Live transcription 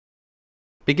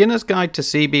Beginner's Guide to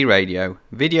CB Radio,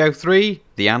 Video 3,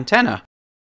 The Antenna.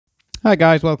 Hi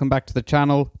guys, welcome back to the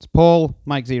channel. It's Paul,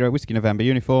 Mike 0, Whiskey November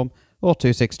uniform, or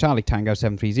 26 Charlie Tango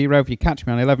 730 if you catch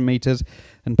me on 11 metres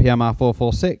and PMR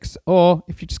 446, or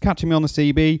if you're just catching me on the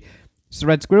CB, it's the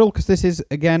Red Squirrel, because this is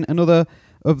again another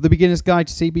of the Beginner's Guide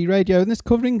to CB Radio, and this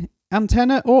covering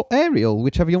antenna or aerial,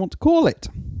 whichever you want to call it.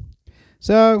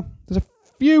 So, there's a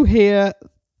few here,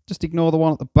 just ignore the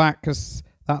one at the back, because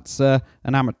that's an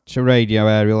amateur radio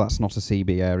aerial, that's not a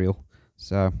CB aerial.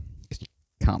 So, you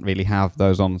can't really have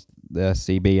those on the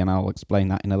CB, and I'll explain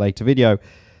that in a later video.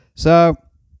 So,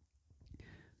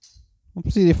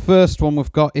 obviously the first one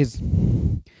we've got is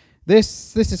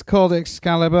this. This is called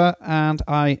Excalibur, and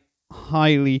I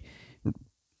highly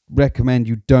recommend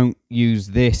you don't use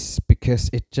this because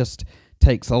it just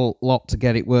takes a lot to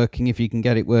get it working, if you can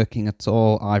get it working at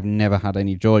all. I've never had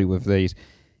any joy with these,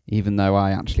 even though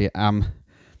I actually am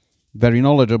very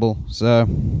knowledgeable. So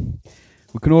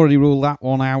we can already rule that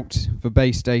one out for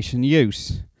base station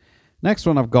use. Next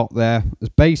one I've got there is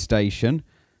base station.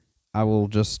 I will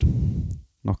just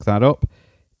knock that up.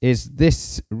 Is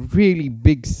this really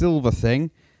big silver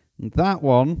thing. And that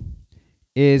one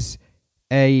is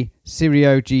a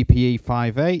Sirio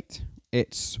GPE58.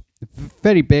 It's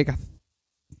very big. I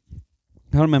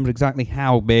can't remember exactly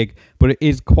how big, but it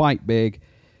is quite big.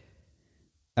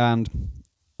 And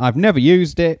I've never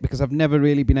used it because I've never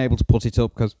really been able to put it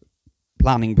up because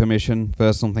planning permission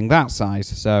for something that size.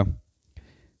 So,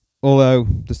 although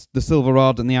the Silver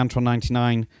Rod and the Antron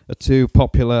 99 are two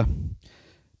popular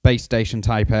base station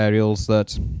type aerials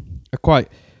that are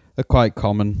quite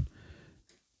common,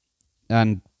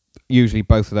 and usually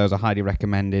both of those are highly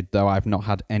recommended, though I've not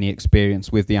had any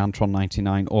experience with the Antron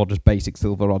 99 or just basic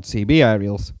Silver Rod CB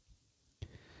aerials.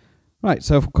 Right,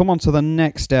 so if we come on to the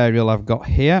next aerial I've got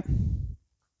here,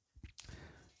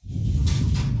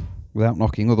 without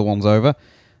knocking other ones over.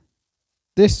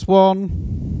 This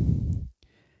one,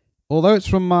 although it's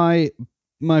from my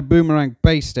Boomerang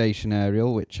base station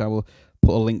aerial, which I will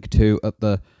put a link to at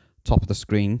the top of the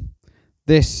screen,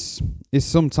 this is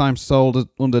sometimes sold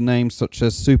under names such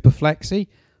as Super Flexi,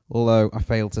 although I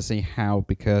fail to see how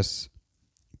because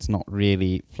it's not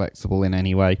really flexible in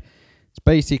any way. It's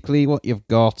basically what you've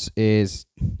got is,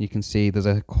 you can see there's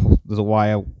a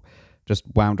wire just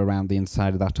wound around the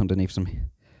inside of that underneath some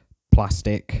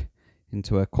plastic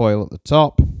into a coil at the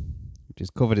top, which is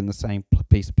covered in the same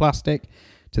piece of plastic,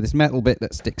 to this metal bit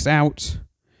that sticks out,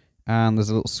 and there's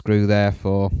a little screw there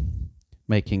for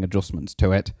making adjustments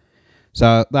to it.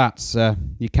 So that's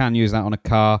you can use that on a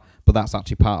car, but that's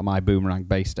actually part of my Boomerang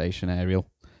base station aerial.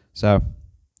 So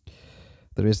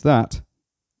there is that.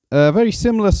 A very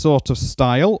similar sort of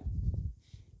style,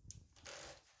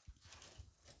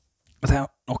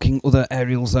 without knocking other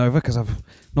aerials over, because I've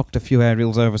knocked a few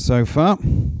aerials over so far,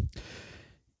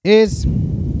 is,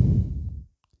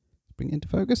 bring it into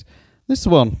focus, this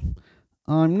one.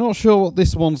 I'm not sure what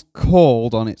this one's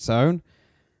called on its own,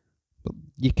 but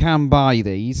you can buy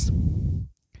these.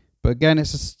 But again,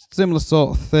 it's a similar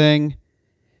sort of thing,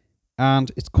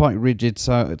 and it's quite rigid,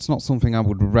 so it's not something I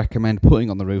would recommend putting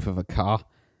on the roof of a car,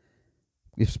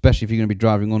 especially if you're going to be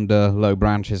driving under low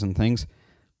branches and things.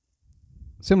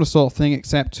 Similar sort of thing,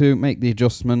 except to make the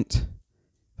adjustment,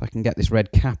 if I can get this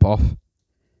red cap off.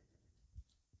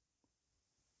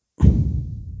 Make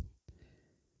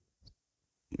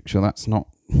sure that's not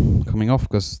coming off,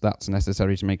 because that's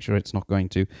necessary to make sure it's not going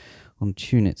to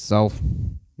untune itself.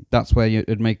 That's where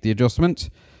you'd make the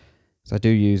adjustment. So I do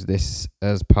use this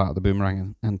as part of the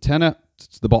Boomerang antenna.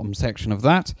 It's the bottom section of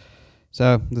that.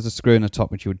 So there's a screw in the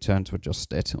top which you would turn to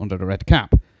adjust it under the red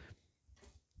cap.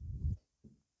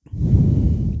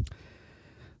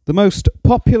 The most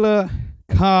popular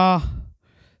car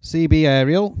CB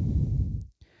aerial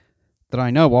that I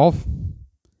know of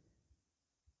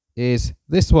is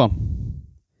this one.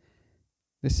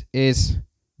 This is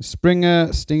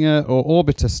Springer, Stinger or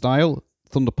Orbiter style.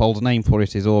 Thunderpole's name for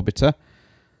it is Orbiter.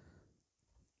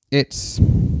 It's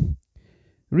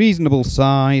reasonable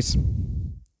size.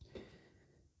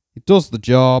 It does the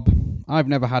job. I've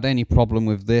never had any problem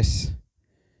with this,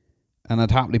 and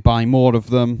I'd happily buy more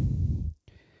of them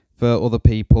for other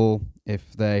people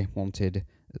if they wanted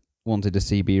a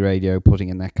CB radio putting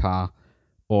in their car,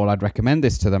 or I'd recommend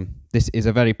this to them. This is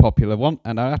a very popular one,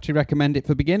 and I actually recommend it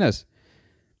for beginners.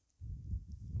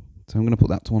 So I'm going to put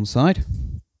that to one side.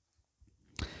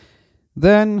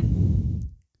 Then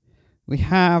we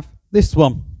have this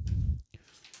one.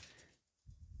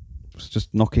 It's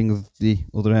just knocking the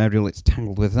other aerial it's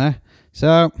tangled with there.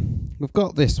 So we've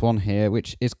got this one here,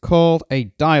 which is called a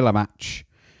dialer match.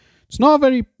 It's not a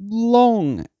very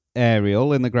long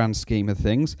aerial in the grand scheme of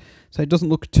things, so it doesn't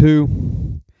look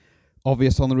too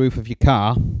obvious on the roof of your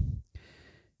car.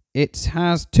 It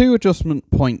has 2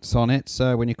 adjustment points on it,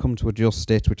 so when you come to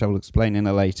adjust it, which I will explain in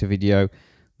a later video,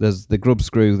 there's the grub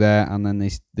screw there, and then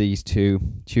these 2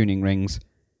 tuning rings,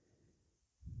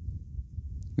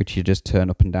 which you just turn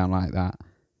up and down like that.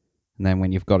 And then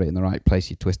when you've got it in the right place,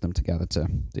 you twist them together to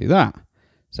do that.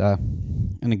 So,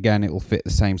 and again, it will fit the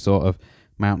same sort of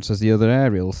mounts as the other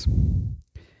aerials.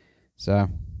 So,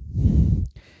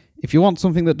 if you want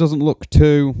something that doesn't look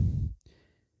too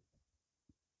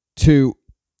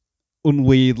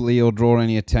unwieldy or draw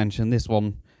any attention, this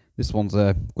one's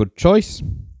a good choice,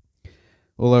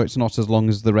 although it's not as long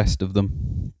as the rest of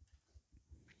them.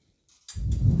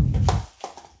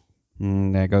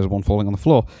 There goes one falling on the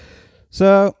floor.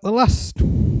 So the last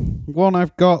one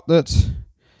I've got that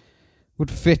would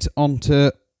fit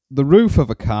onto the roof of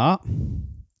a car,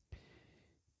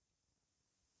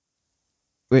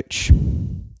 which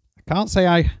I can't say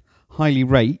I highly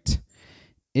rate,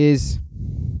 is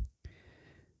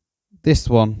this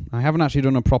one. I haven't actually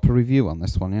done a proper review on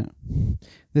this one yet.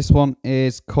 This one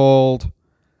is called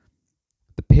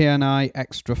the P&I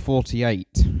Extra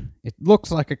 48. It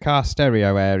looks like a car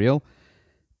stereo aerial.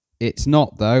 It's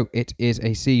not, though. It is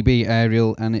a CB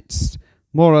aerial, and it's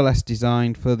more or less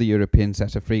designed for the European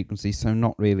set of frequencies, so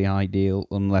not really ideal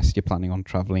unless you're planning on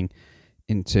travelling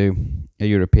into a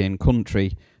European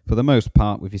country for the most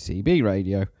part with your CB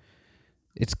radio.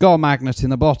 It's got a magnet in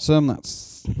the bottom,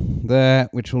 that's there,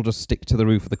 which will just stick to the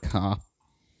roof of the car.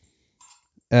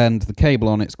 And the cable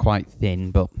on it's quite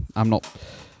thin, but I'm not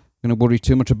going to worry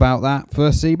too much about that for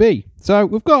CB. So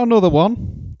we've got another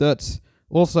one that's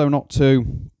also not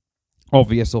too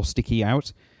obvious or sticky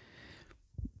out.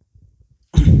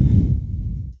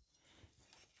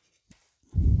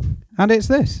 And it's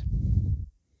this.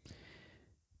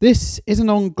 This is an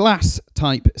on-glass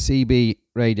type CB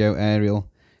radio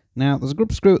aerial. Now, there's a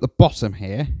grub screw at the bottom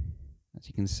here, as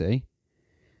you can see.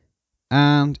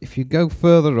 And if you go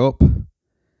further up,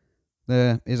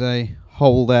 there is a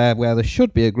hole there where there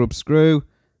should be a grub screw,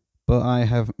 but I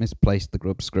have misplaced the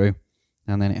grub screw.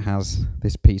 And then it has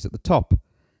this piece at the top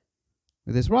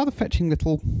with this rather fetching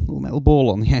little metal ball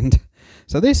on the end.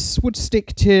 So this would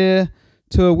stick to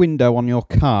a window on your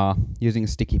car using a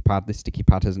sticky pad. This sticky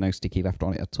pad has no sticky left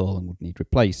on it at all and would need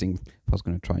replacing if I was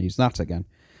going to try and use that again.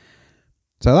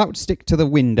 So that would stick to the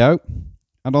window,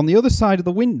 and on the other side of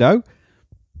the window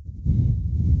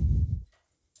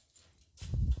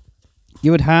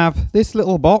you would have this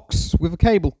little box with a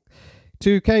cable,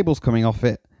 2 cables coming off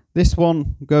it. This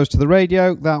one goes to the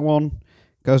radio, that one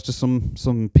goes to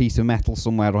some piece of metal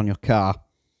somewhere on your car.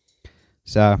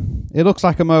 So it looks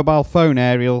like a mobile phone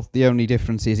aerial. The only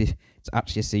difference is it's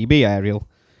actually a CB aerial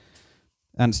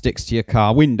and sticks to your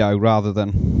car window rather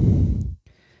than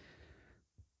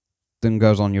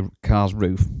goes on your car's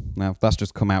roof. Now that's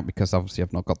just come out because obviously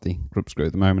I've not got the grub screw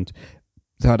at the moment,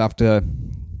 so I'd have to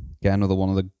get another one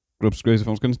of the grub screws if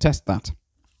I was going to test that.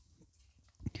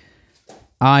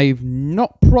 I've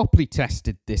not properly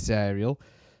tested this aerial.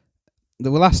 The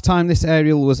last time this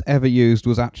aerial was ever used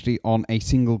was actually on a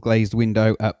single glazed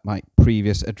window at my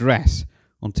previous address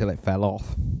until it fell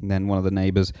off. And then one of the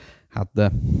neighbours had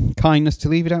the kindness to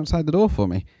leave it outside the door for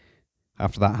me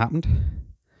after that happened.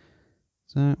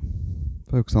 So,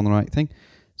 focus on the right thing.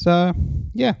 So,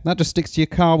 yeah, that just sticks to your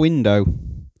car window.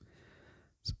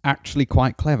 It's actually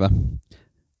quite clever.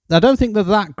 I don't think they're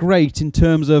that great in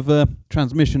terms of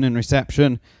transmission and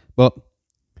reception, but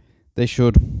they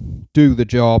should do the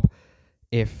job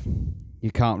if you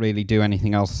can't really do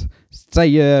anything else. Say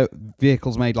your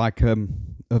vehicle's made like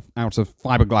out of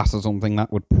fiberglass or something,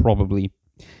 that would probably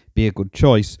be a good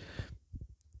choice.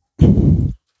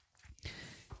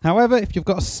 However, if you've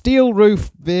got a steel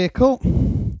roof vehicle,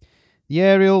 the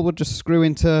aerial would just screw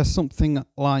into something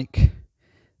like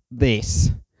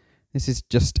this. This is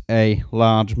just a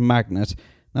large magnet.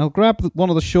 Now I'll grab one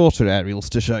of the shorter aerials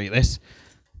to show you this,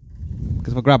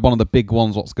 because if I grab one of the big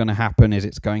ones, what's going to happen is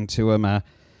it's going to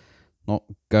not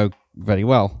go very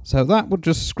well. So that would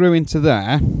just screw into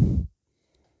there,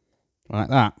 like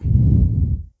that.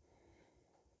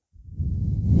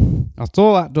 That's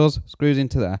all that does, screws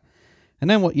into there. And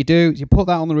then what you do is you put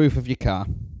that on the roof of your car.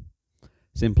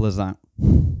 Simple as that.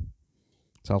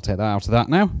 So I'll take that out of that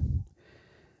now.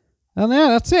 And yeah,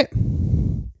 that's it.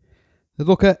 Let's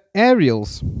look at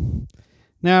aerials.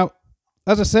 Now,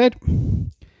 as I said,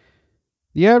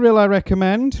 the aerial I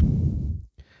recommend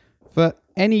for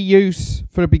any use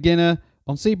for a beginner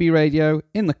on CB radio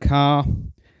in the car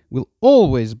will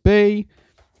always be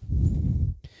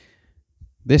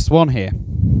this one here.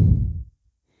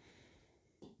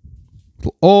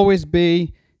 It'll always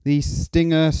be the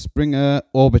Stinger, Springer,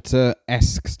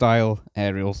 Orbiter-esque style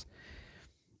aerials.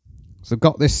 So I've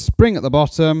got this spring at the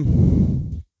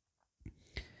bottom,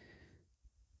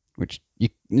 which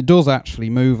it does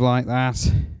actually move like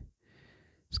that.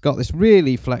 It's got this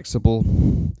really flexible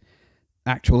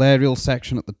actual aerial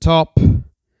section at the top,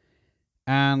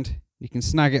 and you can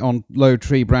snag it on low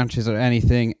tree branches or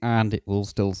anything and it will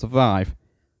still survive. I'm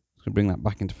going to bring that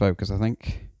back into focus, I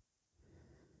think.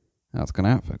 That's gone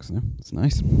out of focus now. That's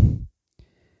nice.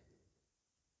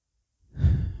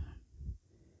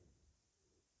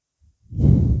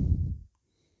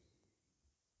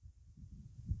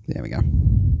 There we go.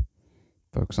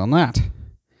 Focus on that.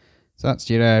 So that's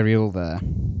your aerial there.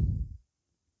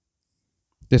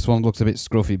 This one looks a bit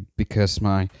scruffy because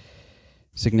my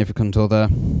significant other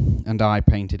and I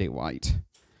painted it white,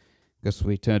 because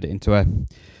we turned it into a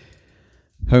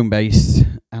home base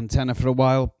antenna for a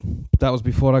while. That was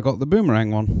before I got the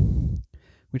boomerang one,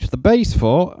 which the base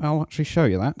for, I'll actually show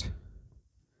you that.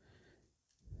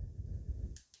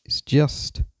 It's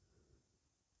just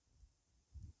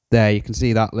there. You can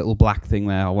see that little black thing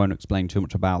there. I won't explain too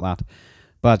much about that,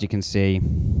 but as you can see,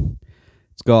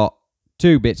 it's got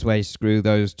 2 bits where you screw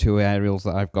those 2 aerials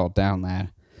that I've got down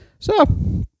there. So,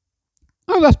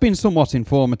 that's been somewhat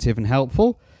informative and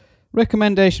helpful.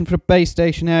 Recommendation for a base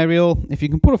station aerial: if you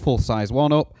can put a full-size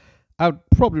one up, I'd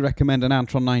probably recommend an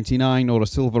Antron 99 or a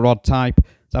silver rod type.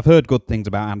 So I've heard good things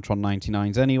about Antron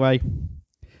 99s anyway.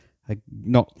 I've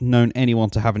not known anyone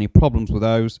to have any problems with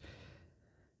those.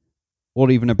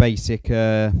 Or even a basic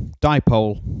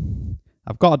dipole.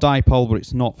 I've got a dipole, but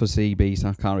it's not for CB, so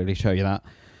I can't really show you that.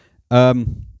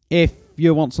 If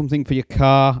you want something for your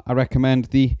car, I recommend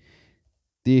the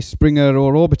Springer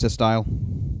or Orbiter style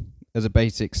as a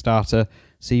basic starter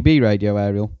CB radio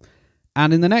aerial.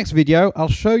 And in the next video, I'll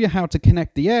show you how to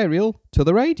connect the aerial to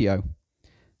the radio.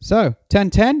 So,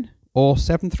 1010 or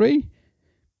 7.3.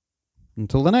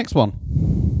 Until the next one.